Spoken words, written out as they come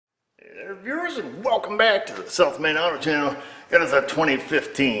Hey there, viewers, and welcome back to the Self-Made Auto Channel. Got us a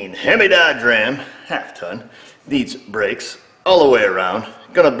 2015 Hemi Dodge Ram, half-ton, needs brakes all the way around.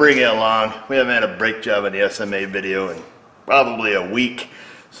 Gonna bring it along. We haven't had a brake job in the SMA video in probably a week,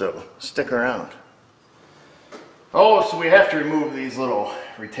 so stick around. Oh, so we have to remove these little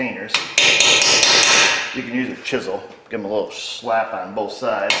retainers. You can use a chisel, give them a little slap on both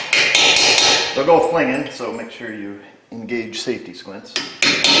sides. They'll go flinging, so make sure you engage safety squints.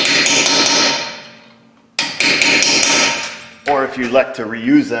 Or if you like to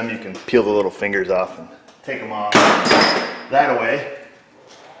reuse them, you can peel the little fingers off and take them off that way.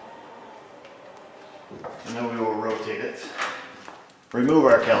 And then we will rotate it. Remove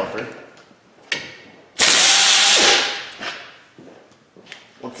our caliper.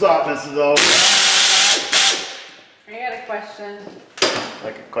 What's up, Mrs.O? I got a question.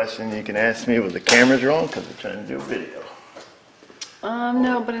 Like a question you can ask me with the cameras rolling because we're trying to do a video.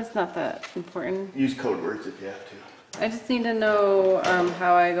 No, but it's not that important. Use code words if you have to. I just need to know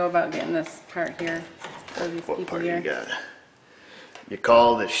how I go about getting this part here for these What people part here. you got? You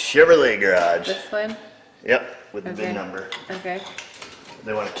call the Chevrolet garage. This one? Yep, with the Okay. VIN number. Okay.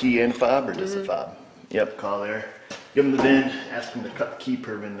 They want a key and fob or just a fob? Yep, call there. Give them the VIN. Ask them to cut the key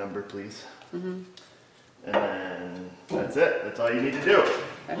per VIN number, please. And then that's it. That's all you need to do.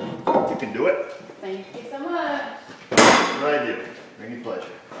 Okay. You can do it. Thank you so much. That's what I do. Bring you pleasure.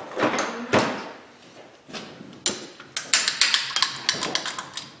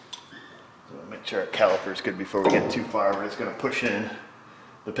 So make sure our caliper is good before we get too far. We're just going to push in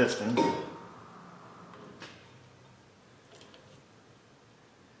the piston.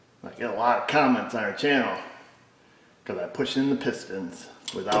 I get a lot of comments on our channel because I push in the pistons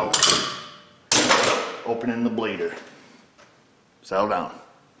without opening the bleeder. Settle down.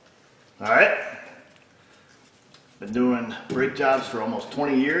 Alright? Been doing brake jobs for almost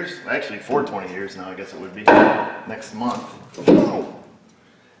 20 years. Actually, for 20 years now, I guess it would be. Next month.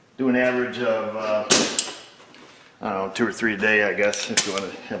 Do an average of, I don't know, 2 or 3 a day, I guess, if you want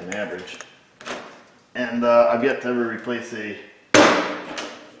to have an average. And I've yet to ever replace a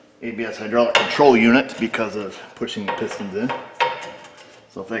ABS hydraulic control unit because of pushing the pistons in.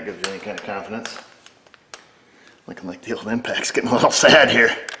 So if that gives you any kind of confidence. Looking like the old impact's getting a little sad here.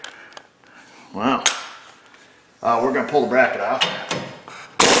 Wow. We're going to pull the bracket off.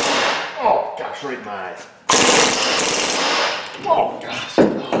 Oh gosh, right in my eyes. Oh gosh.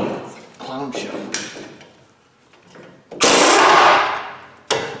 Oh, it's like a clown show.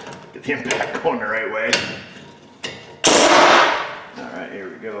 Get the impact going the right way. Alright, here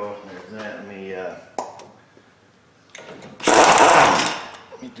we go. There's that.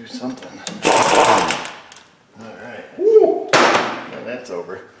 Let me do something. Alright. Woo! Now that's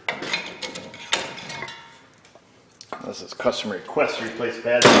over. This is customer request to replace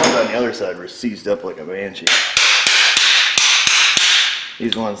pads. The ones on the other side were seized up like a banshee.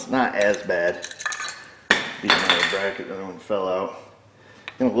 These ones, not as bad. Beating on the bracket, the other one fell out.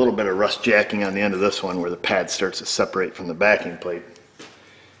 And a little bit of rust jacking on the end of this one where the pad starts to separate from the backing plate.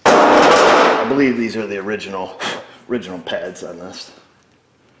 I believe these are the original pads on this.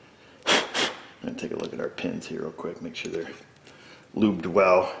 I'm going to take a look at our pins here real quick, make sure they're lubed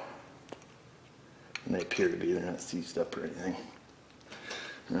well. And they appear to be, they're not seized up or anything.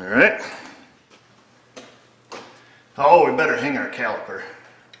 Alright. Oh, we better hang our caliper.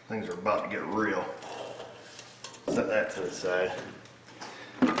 Things are about to get real. Set that to the side.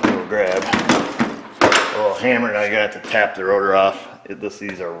 A little grab. A little hammer, and I got to tap the rotor off.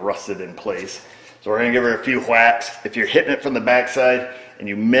 These are rusted in place. So we're going to give her a few whacks. If you're hitting it from the backside and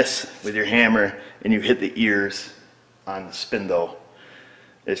you miss with your hammer and you hit the ears on the spindle,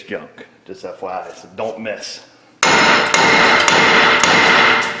 it's junk. Just FYI, so don't miss.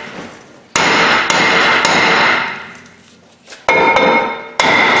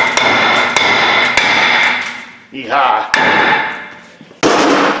 Yeehaw!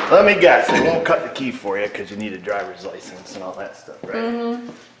 Let me guess, they won't cut the key for you because you need a driver's license and all that stuff, right? Have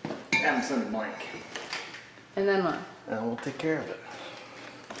them send blank. And then what? And we'll take care of it.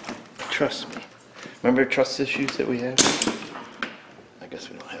 Trust me. Remember trust issues that we have? I guess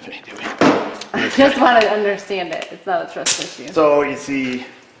we don't have any, do we? I just want to understand it. It's not a trust issue. So you see,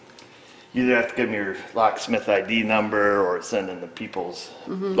 you either have to give them your locksmith ID number or send in the people's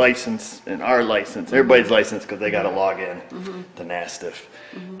license and our license, everybody's license, because they got to log in to NASTIF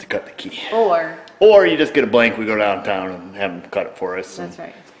to cut the key. Or you just get a blank, we go downtown and have them cut it for us. That's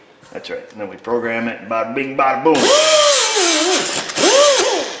right. That's right. And then we program it, and bada bing, bada boom.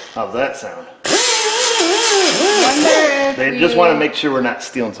 How's that sound? They just want to make sure we're not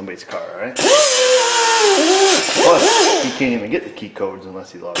stealing somebody's car, all right? Plus, he can't even get the key codes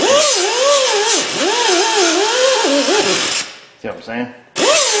unless he logs in. See what I'm saying? I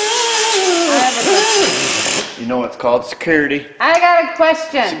have a question. You know what's called security. I got a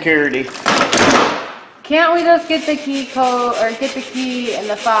question. Security. Can't we just get the key code or get the key in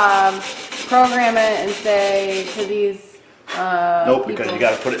the fob, program it, and say to these? Nope, because people? you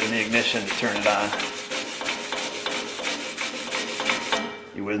got to put it in the ignition to turn it on.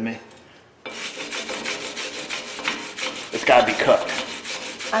 You with me? It's got to be cooked.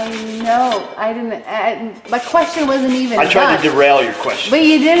 I know. I didn't. My question wasn't even. I tried done. to derail your question. But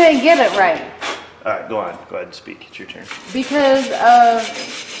you didn't get it right. All right, go on. Go ahead and speak. It's your turn. Because of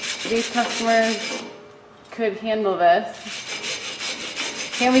these customers could handle this.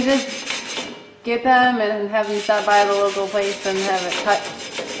 Can't we just get them and have them stop by the local place and have it cut?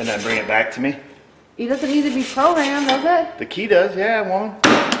 And then bring it back to me? It doesn't need to be programmed, does it? The key does, yeah, woman.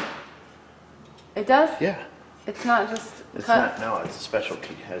 It does? Yeah. It's not just It's cut? not, no, it's a special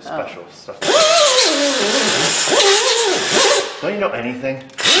key. It has special stuff. Don't you know anything?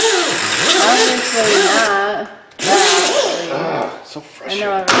 Obviously not. So I frustrating.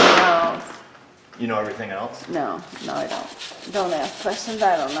 know everything else. You know everything else? No, I don't. Don't ask questions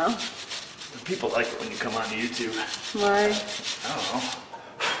I don't know. People like it when you come on YouTube. Why? I don't know.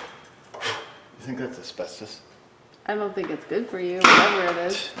 You think that's asbestos? I don't think it's good for you, whatever it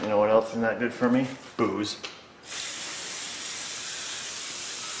is. You know what else is not good for me? Booze.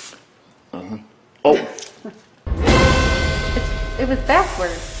 Oh, It was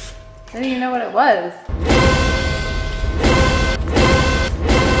backwards. I didn't even know what it was.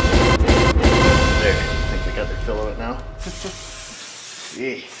 there. I think they got their fill of it now.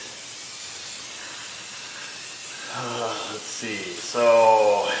 Gee. Let's see.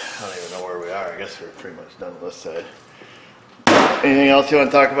 So, I don't even know where we are. I guess we're pretty much done with this side. Anything else you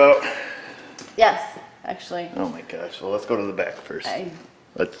want to talk about? Yes, actually. Oh my gosh. Well, let's go to the back first. I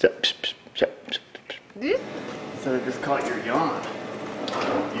Let's. So I just caught your yawn.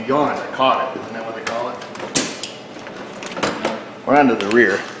 You yawned. I caught it. Isn't that what they call it? We're onto the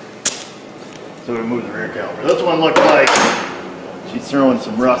rear. So we move the rear caliper. This one looks like she's throwing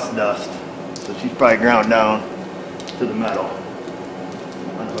some rust dust. So she's probably ground down to the metal.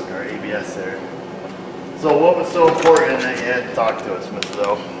 Unhook our ABS there. So what was so important that you had to talk to us, Mrs.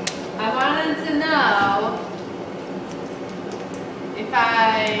 O? I wanted to know if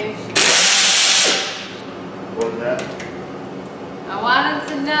What was that? I wanted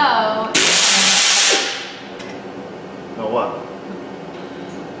to know No what?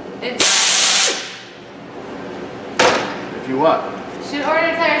 if If you what? should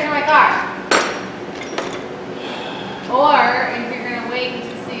order tires for my car. Or if you're gonna wait to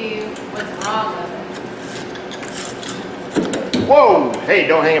see what's wrong with it. Whoa! Hey,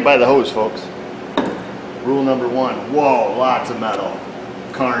 don't hang it by the hose, folks. Rule number one. Whoa, lots of metal.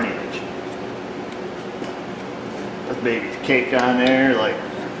 Carnage. That baby's caked on there like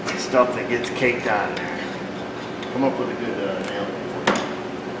stuff that gets caked on there. Come up with a good analogy for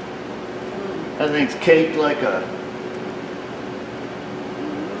you. That thing's caked like a...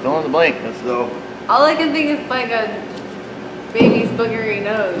 Fill in the blank, Mrs.O. All I can think is like a baby's boogery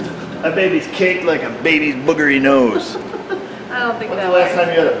nose. That baby's caked like a baby's boogery nose. I don't think When's that the last works.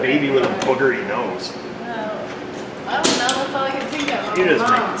 time you had a baby with a boogery nose? No. I don't know, that's all I can think of. You're just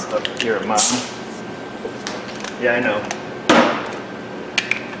Mom. making stuff. You're a mom. Yeah, I know.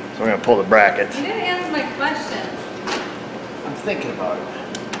 So we're gonna pull the bracket. You didn't answer my question. I'm thinking about it.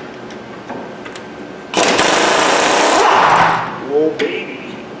 Whoa, baby.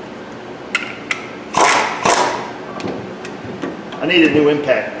 I need a new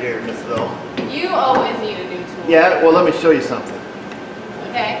impact here, Mrs.O. You always need a new tool. Yeah, well, let me show you something.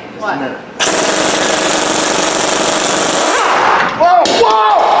 Okay, Just what? a minute. Whoa,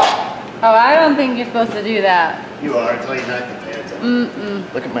 whoa! Oh, I don't think you're supposed to do that. You are until you knock the pads out.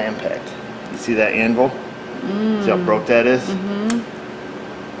 Look at my impact. You see that anvil? See how broke that is?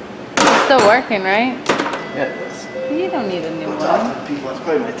 It's still working, right? Yeah, it is. You don't need a new We'll one. talk to the people. It's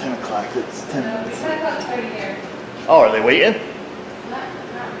probably my 10 o'clock. It's 10 minutes. right here. Oh, are they waiting? Not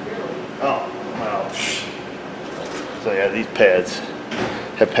really. Oh, well. So yeah, these pads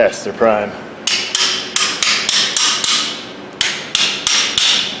have passed their prime.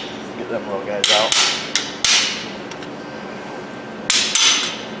 Get them little guys out.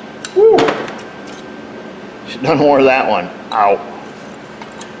 Woo! Should done more of that one. Ow.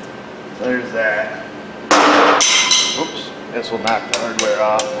 So there's that. Oops. Guess we'll knock the hardware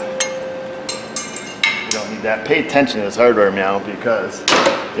off. You don't need that. Pay attention to this hardware now because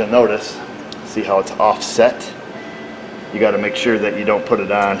you'll notice, see how it's offset? You got to make sure that you don't put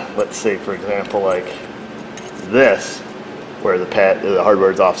it on, let's say for example like this, where the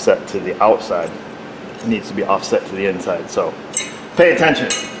hardware is offset to the outside, it needs to be offset to the inside. So pay attention.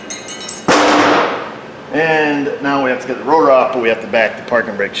 And now we have to get the rotor off, but we have to back the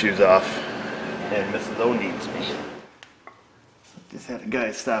parking brake shoes off. And Mrs. O needs me. Just had a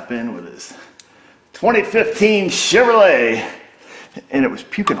guy stop in with his 2015 Chevrolet, and it was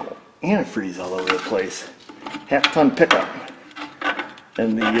puking antifreeze all over the place. Half-ton pickup.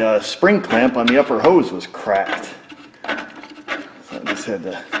 And the spring clamp on the upper hose was cracked. So I just had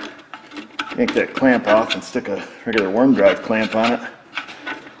to yank that clamp off and stick a regular worm drive clamp on it.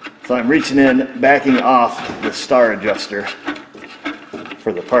 So I'm reaching in, backing off the star adjuster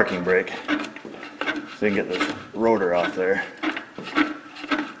for the parking brake so you can get the rotor off there.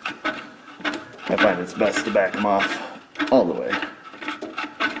 I find it's best to back them off all the way.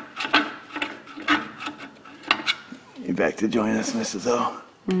 You back to join us, Mrs. O?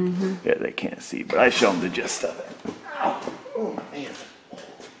 Mm-hmm. Yeah, they can't see, but I show them the gist of it. Ow. Oh, man.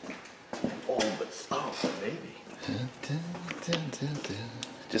 Oh, but soft, baby.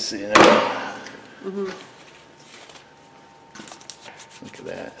 Just so you know. Mm-hmm. Look at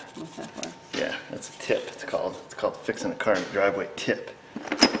that. What's that for? Yeah, that's a tip. It's called fixing a car in the driveway tip.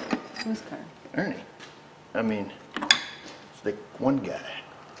 Whose car? Ernie. I mean, the one guy.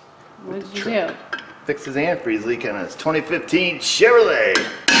 What did you do? Fixed his antifreeze leak on his 2015 Chevrolet.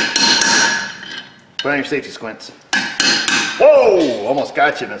 Put on your safety squints. Whoa! Almost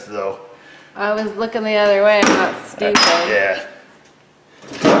got you, Mrs. O. I was looking the other way. I'm not stupid. Yeah.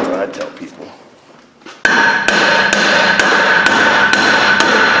 That's what I tell people.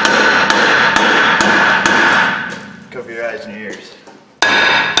 Cover your eyes and your ears.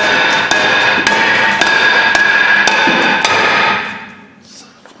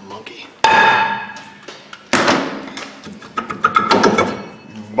 Son of a monkey.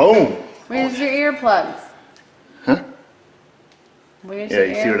 Boom! Where's your earplugs? Huh? Where's Yeah, your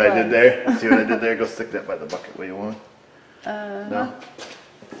you see what I did there? See what I did there? Go stick that by the bucket where you want. No?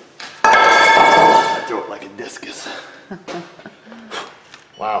 I throw it like a discus.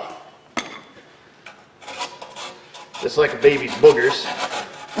 Wow. Just like a baby's boogers.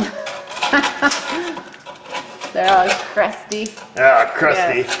 They're all crusty. Ah,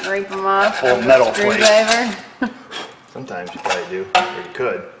 crusty. Yeah, scrape them off. Full with a metal flakes. screwdriver. Sometimes you probably do, or you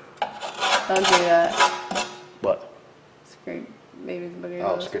could. Don't do that. What? Scrape baby's boogers.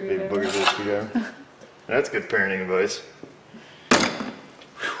 Oh, with a scrape baby screwdriver. boogers with a screwdriver. That's good parenting advice.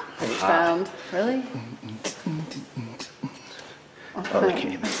 Found. Really? Oh, they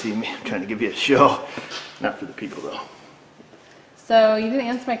can't even see me. I'm trying to give you a show. Not for the people, though. So you didn't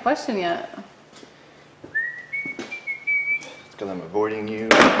answer my question yet. It's because I'm avoiding you.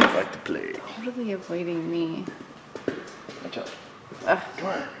 I like to play. Totally avoiding me. Watch out. Ugh. Come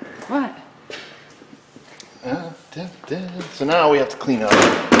on. What? So now we have to clean up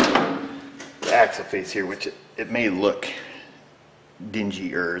the axle face here, which it may look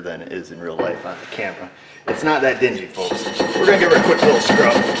dingier than it is in real life on the camera. It's not that dingy, folks. We're gonna give her a quick little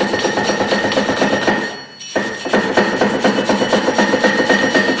scrub.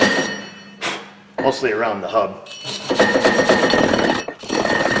 Mostly around the hub.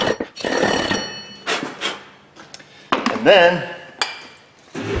 And then,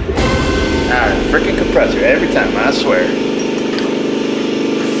 frickin' compressor every time, I swear.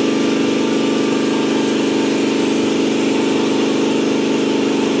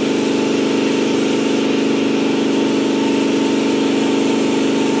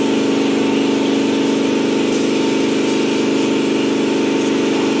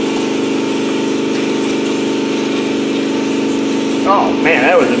 Oh man,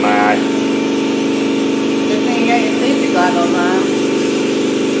 that was in my eye. Good thing you got your safety goggles on.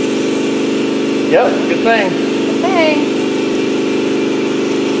 Yep, good thing. Good thing.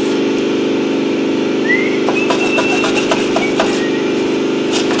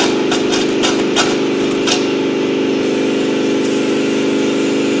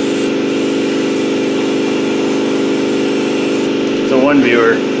 So one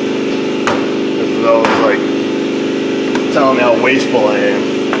viewer, this is always like telling me how wasteful I am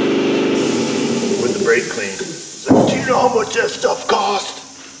with the brake clean. It's like, do you know how much that stuff cost?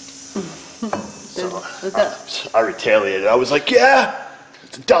 I retaliated. I was like, yeah,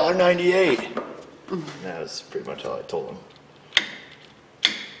 it's $1.98. That was pretty much all I told him.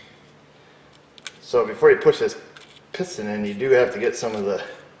 So before you push this piston in, you do have to get some of the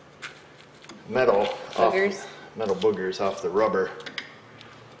metal boogers off the rubber,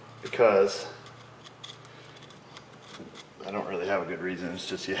 because I don't really have a good reason. It's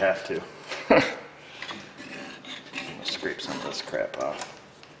just you have to. I'm gonna scrape some of this crap off.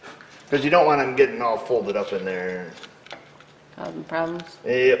 Because you don't want them getting all folded up in there. Causing problems.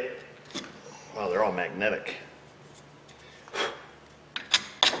 Yep. Wow, they're all magnetic.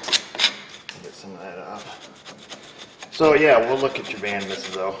 Get some of that off. So yeah, we'll look at your van,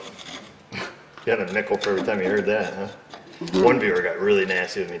 Mrs. O. You had a nickel for every time you heard that, huh? Mm-hmm. One viewer got really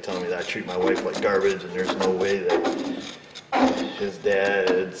nasty with me telling me that I treat my wife like garbage and there's no way that his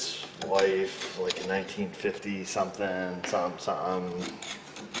dad's wife, like in 1950 something, something.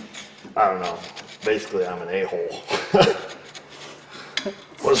 I don't know. Basically, I'm an a-hole.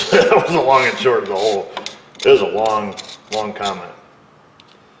 That was the long and short of the whole. It was a long comment.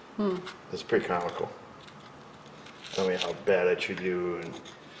 It's pretty comical. Tell me how bad I treat you, and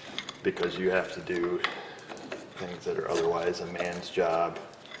because you have to do things that are otherwise a man's job,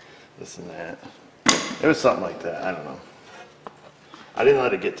 this and that. It was something like that. I don't know. I didn't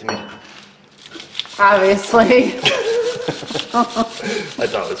let it get to me. Obviously. I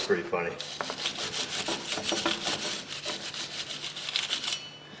thought it was pretty funny.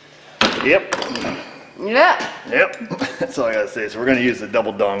 Yep. Yeah. Yep. That's all I gotta say. So we're gonna use the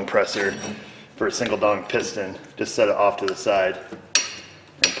double dong presser for a single dong piston. Just set it off to the side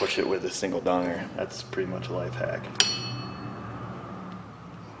and push it with a single donger. That's pretty much a life hack.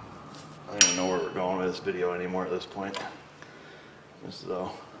 I don't even know where we're going with this video anymore at this point.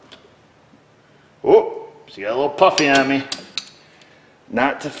 Mrs.O. Oh, she got a little puffy on me.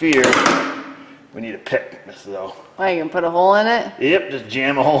 Not to fear. We need a pick, Mrs.O. Why, you gonna put a hole in it? Yep, just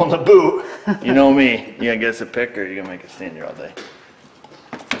jam a hole in the boot. You know me. You gonna get us a pick, or you gonna make us stand here all day?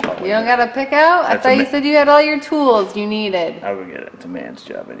 You don't got to pick out? I thought you said you had all your tools you needed. I would get it. It's a man's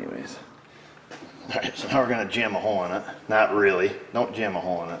job anyways. Alright, so now we're gonna jam a hole in it. Not really. Don't jam a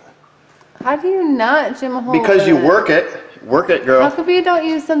hole in it. How do you not jam a hole Because in you it? work it. Work it, girl. How come you don't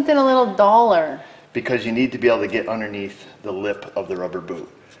use something a little duller? Because you need to be able to get underneath the lip of the rubber boot.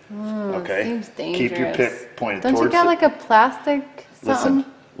 Okay? Seems dangerous. Keep your pick pointed Don't towards you got like a plastic something?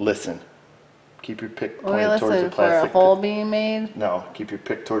 Listen. Keep your pick Well, pointed towards the listen for a plastic. hole being made. No, keep your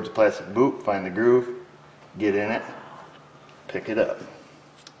pick towards the plastic boot, find the groove, get in it, pick it up,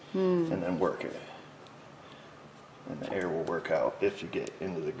 and then work it. And the air will work out if you get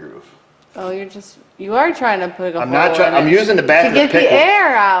into the groove. Oh, you are trying to put a hole I'm not trying, in I'm it using the back to of the get pick. the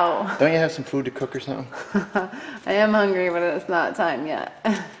air out. Don't you have some food to cook or something? I am hungry, but it's not time yet.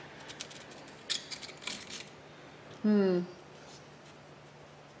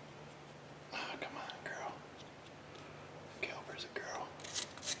 Oh, come on, girl. Calber's a girl.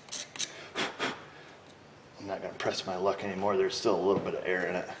 I'm not going to press my luck anymore. There's still a little bit of air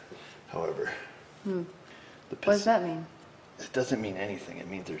in it. However, What does that mean? It doesn't mean anything. It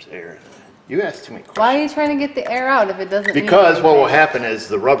means there's air in it. You asked too many questions. Why are you trying to get the air out if it doesn't mean Because what will anything? happen is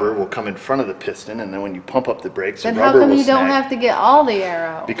the rubber will come in front of the piston, and then when you pump up the brakes, Then the how rubber come will you don't snag. have to get all the air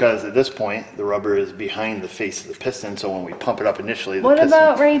out? Because at this point, the rubber is behind the face of the piston, so when we pump it up initially, the What piston...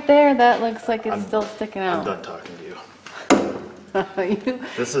 about right there? That looks like it's still sticking I'm out. done talking to you. You-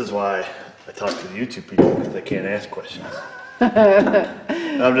 This is why I talk to the YouTube people, because they can't ask questions.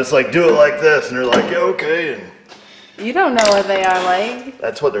 And I'm just like, do it like this, and they're like, yeah, okay, and You don't know what they are like.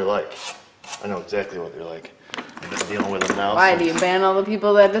 that's what they're like. I know exactly what they're like. I've been dealing with them now. Why, do you ban all the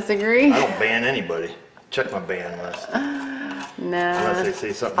people that disagree? I don't ban anybody. Check my ban list. Unless Nah. they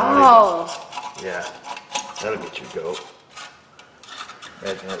say something Oh, Yeah, that'll get you go.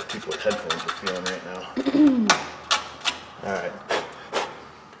 Imagine how the people with headphones are feeling right now. Alright.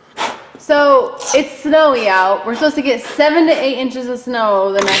 so it's snowy out. We're supposed to get 7 to 8 inches of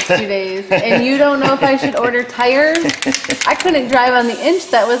snow the next 2 days, and you don't know if I should order tires? I couldn't drive on the inch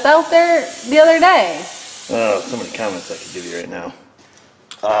that was out there the other day. Oh, so many comments I could give you right now.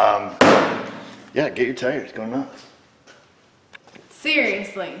 Yeah, get your tires, go nuts.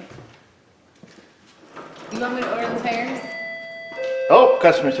 Seriously. You want me to order the tires? Oh,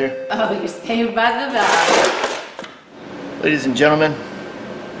 customer's here. Oh, you're saved by the bell. Ladies and gentlemen,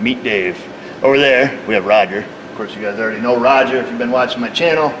 meet Dave. Over there, we have Roger. Of course, you guys already know Roger if you've been watching my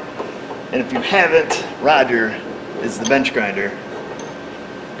channel. And if you haven't, Roger is the bench grinder.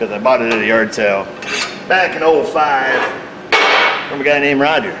 Because I bought it at a yard sale back in '05 from a guy named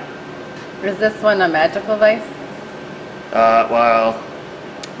Roger. Is this one a magical device? Well,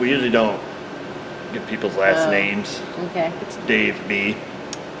 we usually don't give people's last Oh. names. Okay. It's Dave B.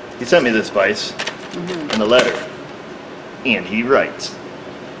 He sent me this vice and a letter. And he writes,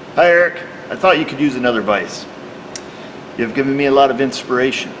 "Hi Eric, I thought you could use another vice. You have given me a lot of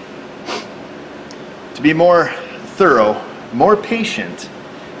inspiration. To be more thorough, more patient,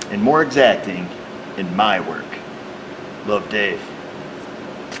 and more exacting in my work. Love, Dave."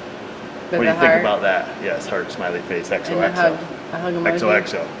 With What do a you think heart about that? Yes, heart, smiley face, and a XOXO. hug emoji.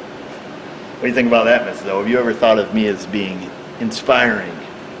 XOXO. What do you think about that, Mrs. O? Have you ever thought of me as being inspiring,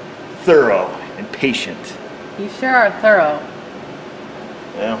 thorough, and patient? You sure are thorough.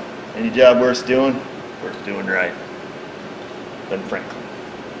 Well, any job worth doing right. Ben Franklin,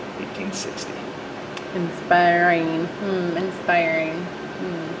 1860. Inspiring. Inspiring.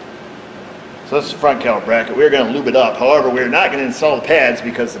 So this is the front caliper bracket. We're going to lube it up. However, we're not going to install the pads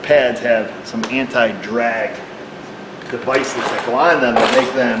because the pads have some anti-drag devices that go on them that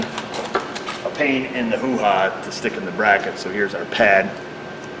make them a pain in the hoo-ha to stick in the bracket. So here's our pad.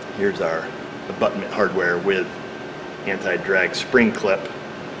 Here's our abutment hardware with anti-drag spring clip.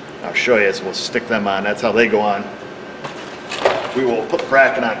 I'll show you, so we'll stick them on. That's how they go on. We will put the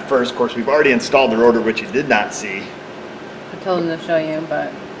bracket on first. Of course, we've already installed the rotor, which you did not see. I told him to show you,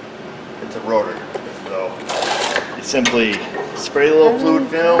 but It's a rotor. So you simply spray a little fluid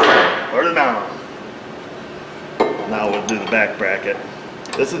film, put it down. Now we'll do the back bracket.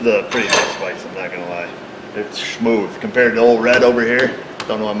 This is a pretty nice vise, I'm not gonna lie. It's smooth compared to old red over here.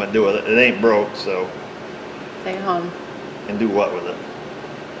 Don't know what I'm gonna do with it. It ain't broke, so. take it home. And do what with it?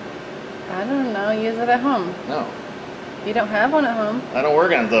 I don't know. Use it at home. No. You don't have one at home. I don't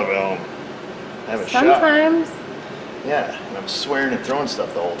work on stuff at home. I have a shop. Sometimes. Yeah, and I'm swearing and throwing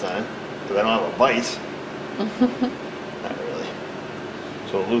stuff the whole time because I don't have a vise. Not really.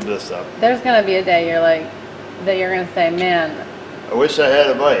 So we'll lube this up. There's gonna be a day that you're gonna say, man. I wish I had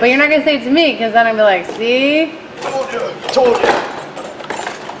a vise. But you're not gonna say it to me, because then I'm gonna be like, see? Told you.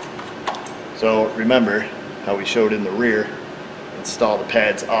 So remember how we showed in the rear, install the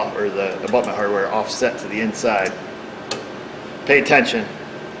pads off, or the abutment hardware offset to the inside. Pay attention.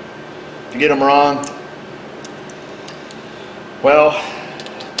 If you get them wrong, well,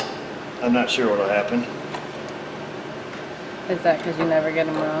 I'm not sure what'll happen. Is that because you never get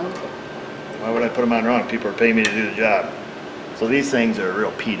them wrong? Why would I put them on wrong? People are paying me to do the job. So these things are a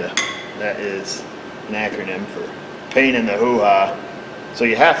real PETA. That is an acronym for pain in the hoo-ha. So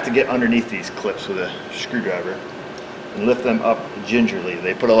you have to get underneath these clips with a screwdriver and lift them up gingerly.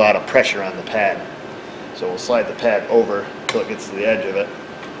 They put a lot of pressure on the pad. So we'll slide the pad over until it gets to the edge of it.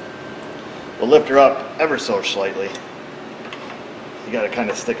 We'll lift her up ever so slightly. You got to kind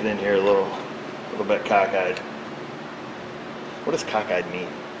of stick it in here a little bit cockeyed. What does cockeyed mean?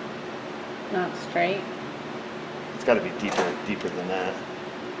 Not straight. It's got to be deeper than that.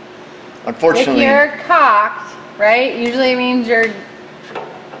 Unfortunately, if you're cocked, right? Usually it means you're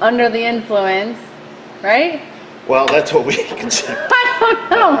under the influence, right? Well, that's what we consider. I don't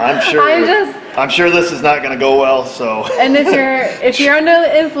know. I'm sure this is not going to go well. So. And if you're under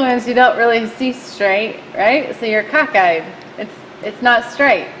the influence, you don't really see straight, right? So you're cockeyed. It's not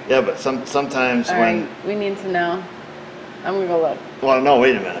straight. Yeah, but sometimes All when right, we need to know. I'm gonna go look. Well, no,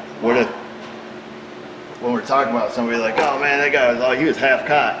 wait a minute. What if when we're talking about somebody like, oh man, that guy he was half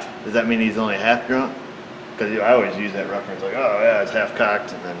cocked. Does that mean he's only half drunk? Because I always use that reference, like, oh yeah, it's half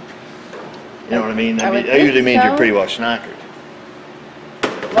cocked, and then you know what I mean. That usually means you're pretty well schnockered.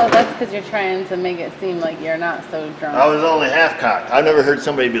 Well, that's because you're trying to make it seem like you're not so drunk. I was only half cocked. I've never heard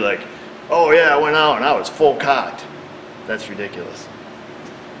somebody be like, oh yeah, I went out and I was full cocked. That's ridiculous.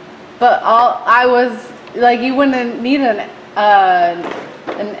 But I was like, you wouldn't need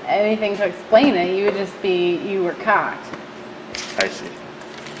anything to explain it. You would just be, you were cocked. I see.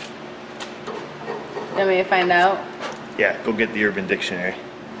 You want me to find out? Yeah, go get the Urban Dictionary.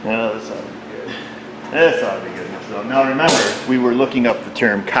 No, this ought to be good. This ought to be good. So now remember, we were looking up the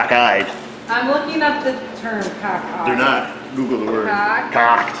term cockeyed. I'm looking up the term cockeyed. Do not Google the word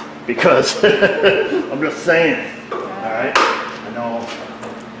cocked because I'm just saying. All right, I know.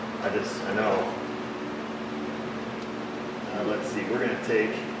 Let's see. We're gonna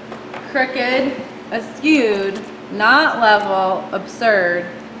take crooked, askewed, not level, absurd,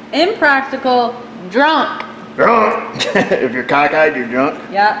 impractical, drunk. Drunk. If you're cockeyed, you're drunk.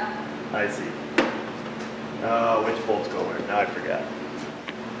 Yeah. I see. Which bolts go where? Now I forgot.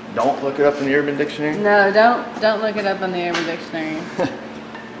 Don't look it up in the Urban Dictionary. No, don't look it up in the Urban Dictionary.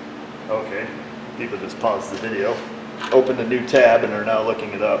 Okay. People just paused the video, opened a new tab, and are now looking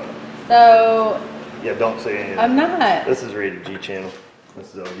it up. So. Yeah, don't say anything. I'm not. This is rated G channel.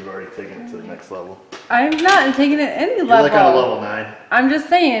 Mrs. O, you've already taken it to the next level. I'm not taking it any You're level. like on a level 9. I'm just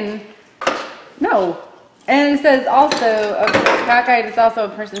saying, no. And it says also, a cockeyed is also a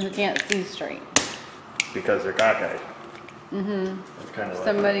person who can't see straight. Because they're cockeyed. Mm-hmm. That's kind of like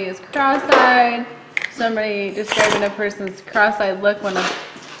somebody is cross-eyed. Somebody describing a person's cross-eyed look when a...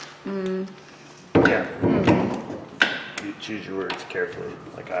 Yeah. You choose your words carefully,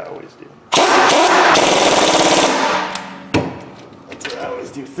 like I always do. That's what I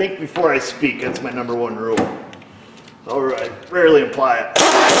always do. Think before I speak. That's my #1 rule. Alright, rarely apply it.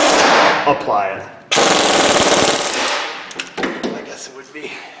 Apply it. I guess it would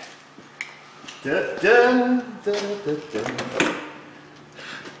be. Da, da, da, da, da.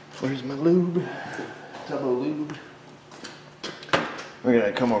 Where's my lube? Double lube. We're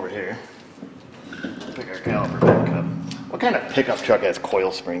gonna come over here. Pick our caliper back up. What kind of pickup truck has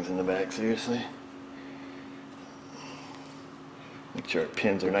coil springs in the back, seriously? Make sure our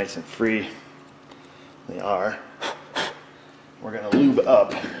pins are nice and free. They are. We're gonna lube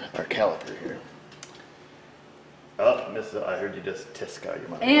up our caliper here. Oh, Mrs.O, I heard you just tisk out your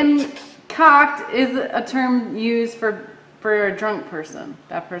mouth. And cocked is a term used for a drunk person.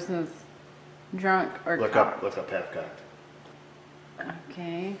 That person is drunk or cocked. Look up half cocked.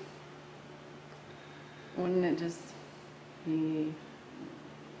 Okay. Wouldn't it just be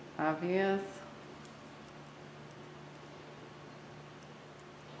obvious?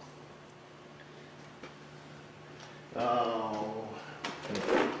 Oh,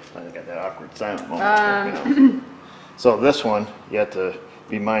 I got that awkward silent moment. So this one, you have to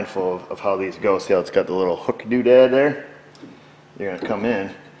be mindful of how these go. See how it's got the little hook doodad there? You're gonna come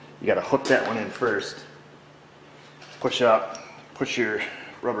in, you gotta hook that one in first. Push up, push your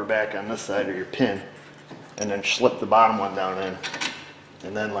rubber back on this side or your pin, and then slip the bottom one down in,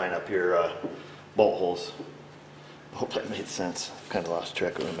 and then line up your bolt holes. I hope that made sense. Kind of lost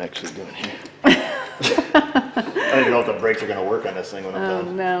track of what I'm actually doing here. I don't even know if the brakes are going to work on this thing when I'm done.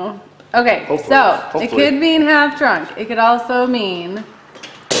 Oh no. Okay, Hopefully. so it could mean half drunk. It could also mean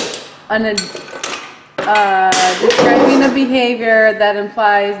describing a behavior that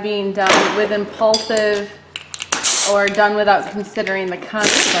implies being done with impulsive or done without considering the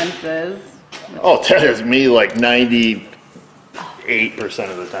consequences. Oh, that is me like 98%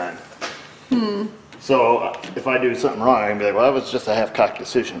 of the time. So if I do something wrong, I can be like, well, that was just a half-cocked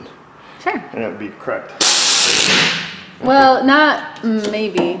decision. Sure. And it would be correct. Well, not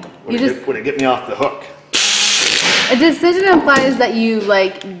maybe. Would it get me off the hook? A decision implies that you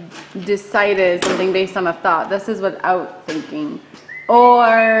like decided something based on a thought. This is without thinking.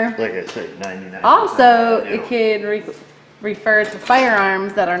 Or Like I said, 99%. also, I do. it could refer to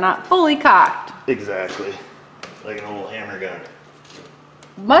firearms that are not fully cocked. Exactly. Like an old hammer gun.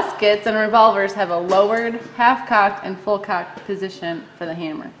 Muskets and revolvers have a lowered, half-cocked, and full-cocked position for the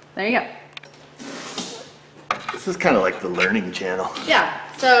hammer. There you go. This is kind of like the learning channel. Yeah,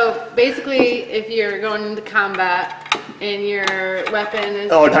 so basically, if you're going into combat and your weapon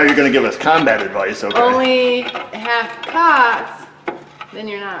is Oh, now you're going to give us combat advice, okay. only half-cocked, then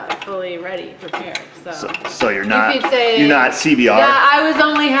you're not fully ready, prepared. So you're not, could say, you're not CBR? Yeah, I was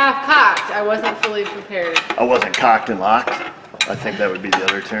only half-cocked. I wasn't fully prepared. I wasn't cocked and locked? I think that would be the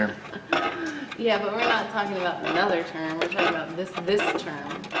other term. Yeah, but we're not talking about another term. We're talking about this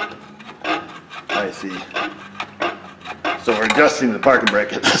term. I see. So we're adjusting the parking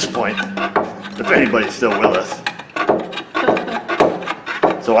brake at this point, if anybody's still with us.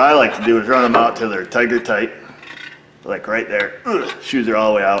 So what I like to do is run them out till they're tiger tight, like right there. Shoes are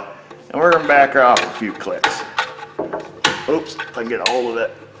all the way out. And we're gonna back her off a few clicks. Oops, if I can get a hold of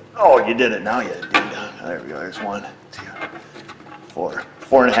it. Oh, you did it, now you did it. There we go, there's 1, 2, 4.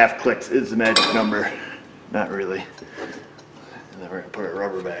 4.5 clicks is the magic number. Not really. And then we're gonna put our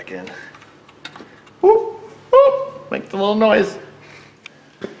rubber back in. Whoop, whoop, make the little noise.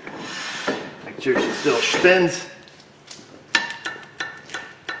 Make sure she still spins.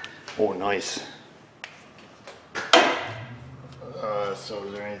 Oh, nice. So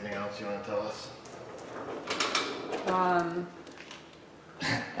is there anything else you want to tell us?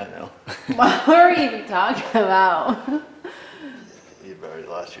 I know. What were we even talking about? You've already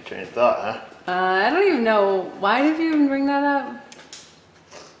lost your train of thought, huh? I don't even know. Why did you even bring that up?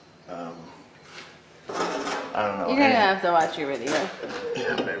 I don't know. You're gonna have to watch your video.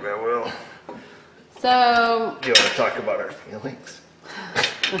 Yeah, maybe I will. So, You want to talk about our feelings?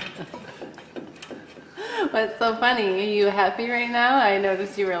 what's so funny? Are you happy right now? I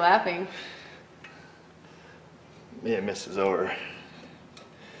noticed you were laughing. Me and Mrs.O are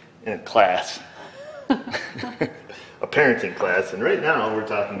in a class. A parenting class, and right now we're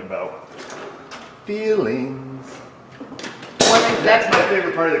talking about feelings. What That's exactly? my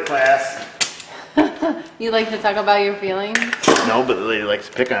favorite part of the class. You like to talk about your feelings? No, but the lady likes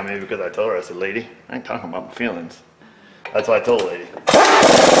to pick on me because I told her, I said, lady, I ain't talking about my feelings. That's what I told the lady.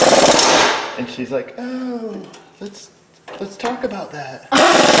 And she's like, oh, let's talk about that.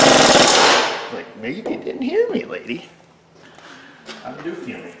 I'm like, maybe you didn't hear me, lady. I do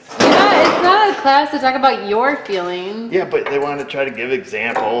feelings. Yeah, it's not a class to talk about your feelings. Yeah, but they want to try to give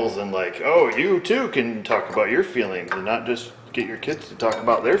examples and like, oh, you too can talk about your feelings and not just get your kids to talk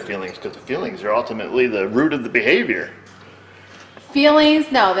about their feelings, because the feelings are ultimately the root of the behavior.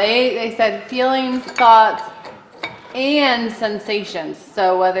 Feelings, no, they said feelings, thoughts, and sensations.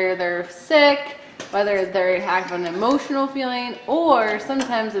 So whether they're sick, whether they have an emotional feeling, or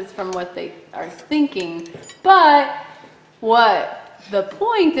sometimes it's from what they are thinking. But what the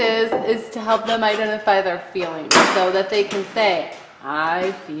point is to help them identify their feelings so that they can say,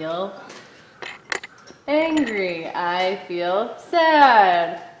 I feel angry, I feel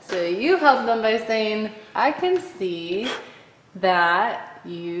sad. So you help them by saying, I can see that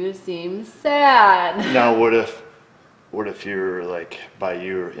you seem sad. Now, what if you're like, by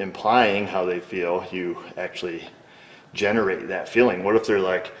you implying how they feel, you actually generate that feeling? What if they're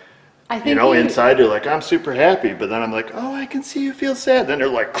like, inside they're like, I'm super happy, but then I'm like, oh, I can see you feel sad. Then they're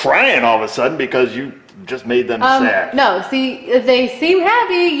like crying all of a sudden because you just made them sad. No, see, if they seem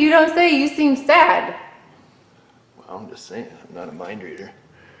happy, you don't say you seem sad. Well, I'm just saying, I'm not a mind reader.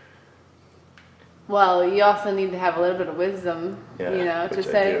 Well, you also need to have a little bit of wisdom, to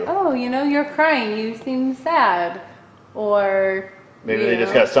say, oh, you're crying, you seem sad. Or maybe they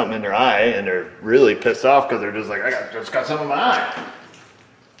just got something in their eye and they're really pissed off because they're just like, just got something in my eye.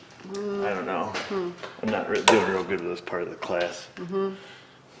 I don't know. I'm not doing real good with this part of the class.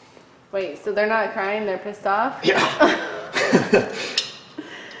 Wait, so they're not crying, they're pissed off? Yeah.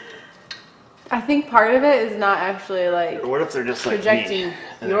 I think part of it is not actually like, or what if they're just like projecting me,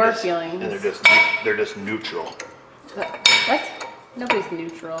 your feelings. And they're just neutral. What? Nobody's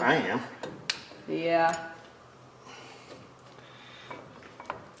neutral. I am. Yeah.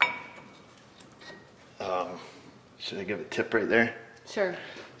 Should I give a tip right there? Sure.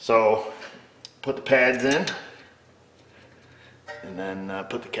 So, put the pads in, and then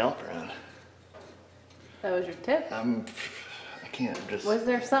put the caliper on. That was your tip? I can't, Was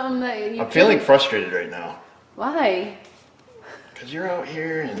there something that you... I'm feeling frustrated right now. Why? Because you're out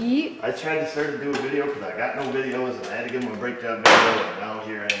here, and I tried to start to do a video because I got no videos, and I had to give them a breakdown video, and now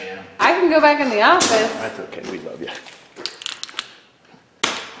here I am. I can go back in the office. That's okay, we love you.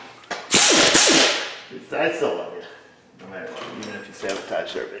 I still love you, no matter what, even if you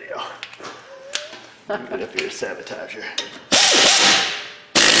sabotage our video. Even if you're a sabotager.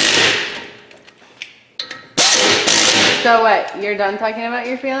 So what, you're done talking about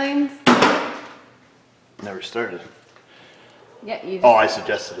your feelings? Never started. Yeah, you just... Oh, I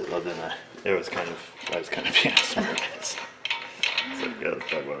suggested it though, didn't I? I was kind of being a smartass. So we gotta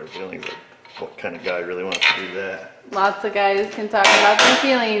talk about our feelings. Like, what kind of guy really wants to do that? Lots of guys can talk about their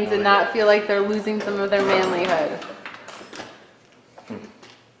feelings and not feel like they're losing some of their manlyhood.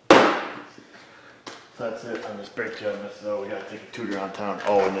 So that's it on this brake job, Mrs.O. We gotta take a tutor on town.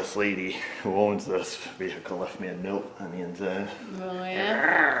 Oh, and this lady who owns this vehicle left me a note on the inside. Oh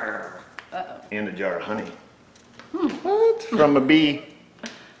yeah? Uh-oh. And a jar of honey. What? From a bee.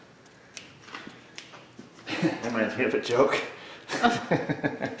 That reminds me of a joke.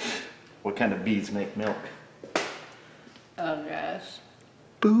 What kind of bees make milk? Oh gosh.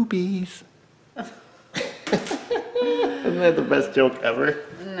 Boobies. Isn't that the best joke ever?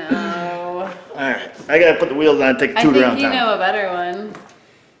 No. Alright, I gotta put the wheels on and take a tutor around I think you town. know a better one.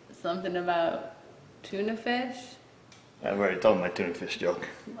 Something about tuna fish. I've already told my tuna fish joke.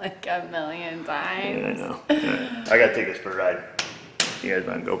 Like a million times. Yeah, I know. Right. I gotta take this for a ride. You guys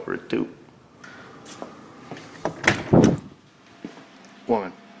wanna go for it too?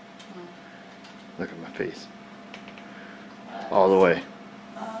 Woman. Look at my face. All the way.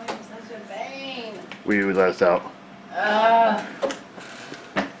 Oh, you're such a bane. Will you let us out?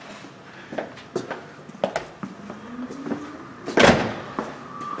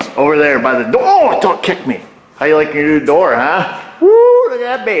 Over there by the door. Oh, don't kick me. How you like your new door, huh? Woo, look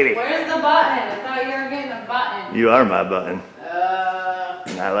at that baby. Where's the button? I thought you were getting a button. You are my button.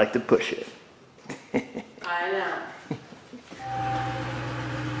 And I like to push it. I know.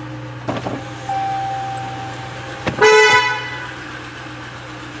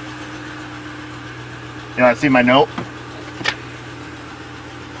 You want to see my note?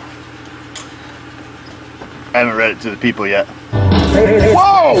 I haven't read it to the people yet.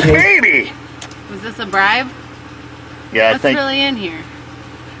 Whoa, baby! Was this a bribe? Yeah, What's really in here?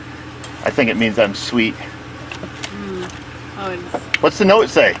 I think it means I'm sweet. Oh, it's... What's the note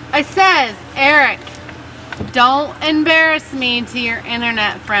say? It says, Eric, don't embarrass me to your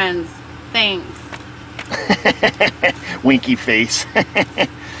internet friends. Thanks. Winky face.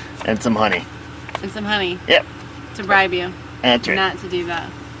 And some honey. And some honey. Yep. To bribe you. That's right. Not to do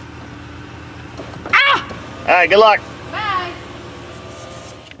that. Ah! Alright, good luck. Bye.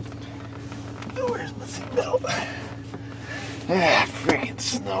 Oh, where's my seatbelt? Ah, freaking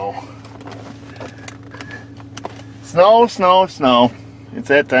snow. Snow, snow, snow. It's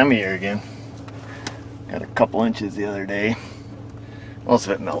that time of year again. Got a couple inches the other day. Most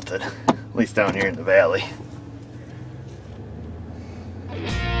of it melted, at least down here in the valley.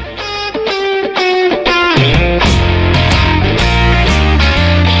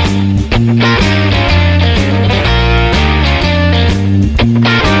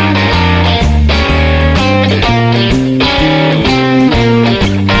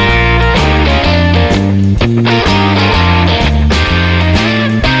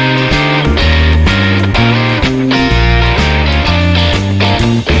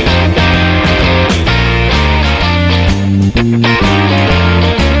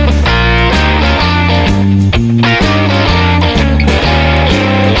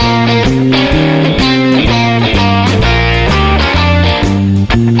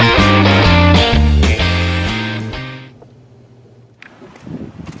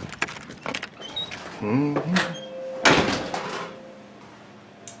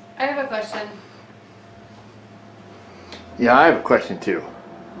 I have a question. Yeah, I have a question too.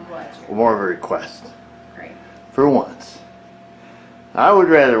 What? More of a request. Great. For once, I would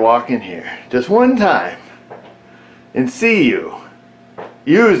rather walk in here just one time and see you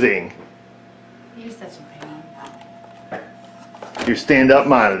using You're such a pain. your stand-up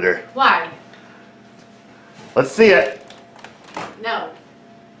monitor. Why? Let's see it. No.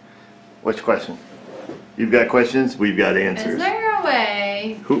 Which question? You've got questions, we've got answers. Is there a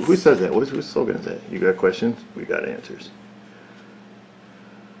way? Who says that? Whose slogan is that? You got questions, we got answers.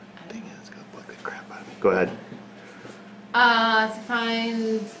 Dang it, it's gonna bug the crap out of me. Go ahead. To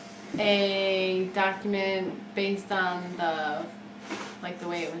find a document based on the, like the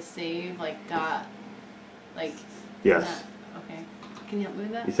way it was saved, like Yes. not- okay. Can you help me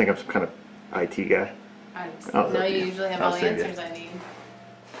with that? You think I'm some kind of IT guy? I just I'll know help you you. usually have I'll all the save you. answers I need.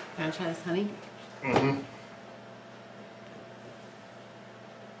 Wanna try this, honey? Mm-hmm.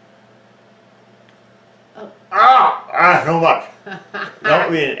 Oh. No much.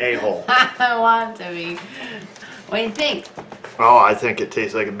 Don't be an a-hole. I want to be. What do you think? Oh, I think it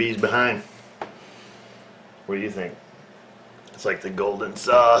tastes like a bee's behind. What do you think? It's like the golden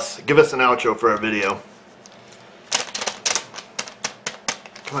sauce. Give us an outro for our video.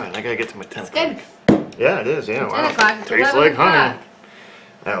 Come on, I gotta get to my 10 It's good. Yeah, it is. Yeah, 10 wow. o'clock, Tastes 11 like honey. o'clock.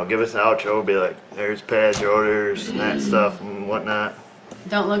 I don't know, give us an outro. Be like, there's Pad's orders and that stuff and whatnot.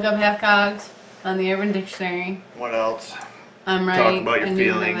 Don't look up half cogs on the Urban Dictionary. What else? I'm right. about your I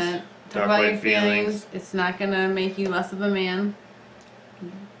knew feelings. that. Talk about your feelings. It's not gonna make you less of a man.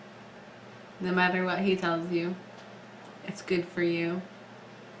 No matter what he tells you. It's good for you.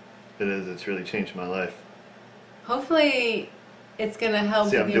 It is. It's really changed my life. Hopefully, it's gonna help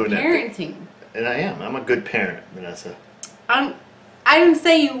See, with I'm your doing that. parenting. And I am. I'm a good parent, Vanessa. I didn't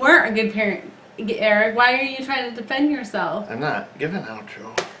say you weren't a good parent, Eric. Why are you trying to defend yourself? I'm not. Give an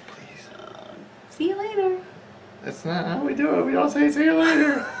outro, please. See you later. That's not how we do it. We don't say see you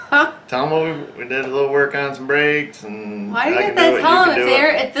later. Tell them we did a little work on some brakes and Why do you I have can do to it, tell you them can if do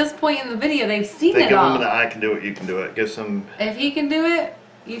they're it. at this point in the video? They've seen They it give all. them the I can do it, you can do it. Give some. If he can do it,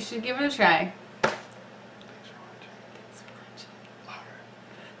 you should give it a try.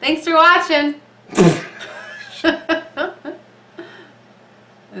 Thanks for watching.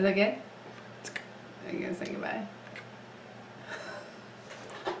 Is that good? I gotta say goodbye.